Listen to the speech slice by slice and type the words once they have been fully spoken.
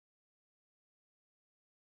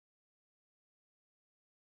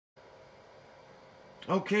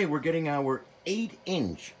Okay, we're getting our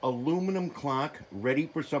 8-inch aluminum clock ready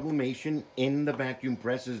for sublimation in the vacuum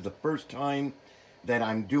press. This is the first time that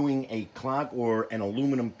I'm doing a clock or an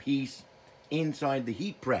aluminum piece inside the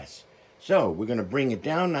heat press. So we're going to bring it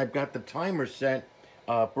down. I've got the timer set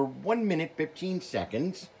for 1 minute 15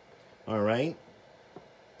 seconds. All right.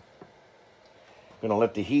 Going to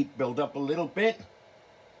let the heat build up a little bit.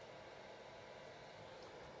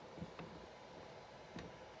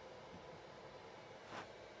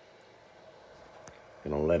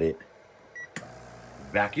 Gonna let it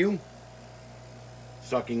vacuum,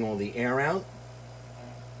 sucking all the air out.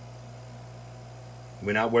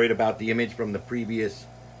 We're not worried about the image from the previous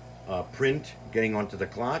print getting onto the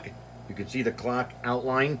clock. You can see the clock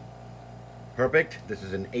outline. Perfect. This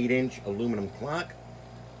is an 8-inch aluminum clock.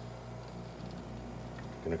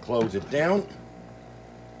 Gonna close it down.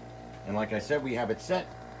 And like I said, we have it set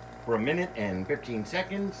for 1 minute and 15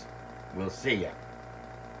 seconds. We'll see ya.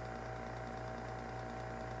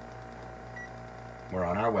 We're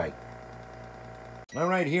on our way. All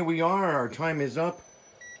right, here we are. Our time is up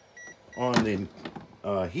on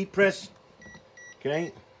the heat press.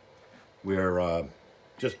 Okay, we're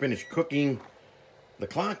just finished cooking the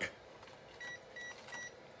clock.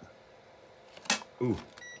 Ooh,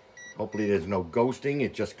 hopefully there's no ghosting.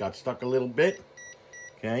 It just got stuck a little bit.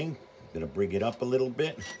 Okay, gonna bring it up a little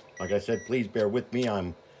bit. Like I said, please bear with me.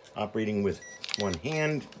 I'm operating with one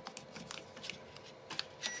hand.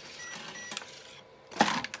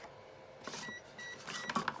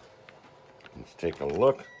 Let's take a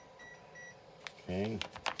look. Okay.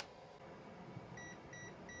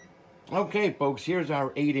 Okay, folks, here's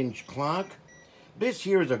our 8-inch clock. This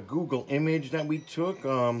here is a Google image that we took.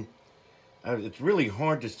 It's really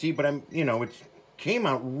hard to see, but it came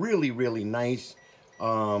out really, really nice.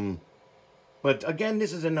 But again,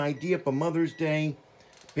 this is an idea for Mother's Day.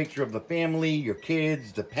 Picture of the family, your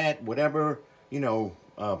kids, the pet, whatever,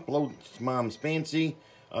 blows mom's fancy.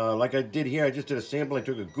 Like I did here, I just did a sample. I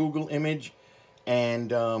took a Google image.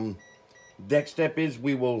 And next step is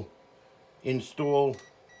we will install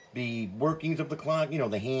the workings of the clock,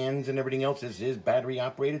 the hands and everything else. This is battery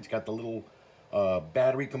operated. It's got the little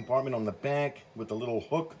battery compartment on the back with the little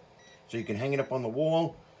hook so you can hang it up on the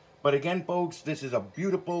wall. But again, folks, this is a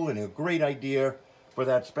beautiful and a great idea for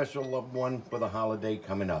that special loved one for the holiday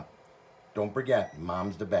coming up. Don't forget,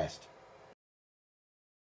 mom's the best.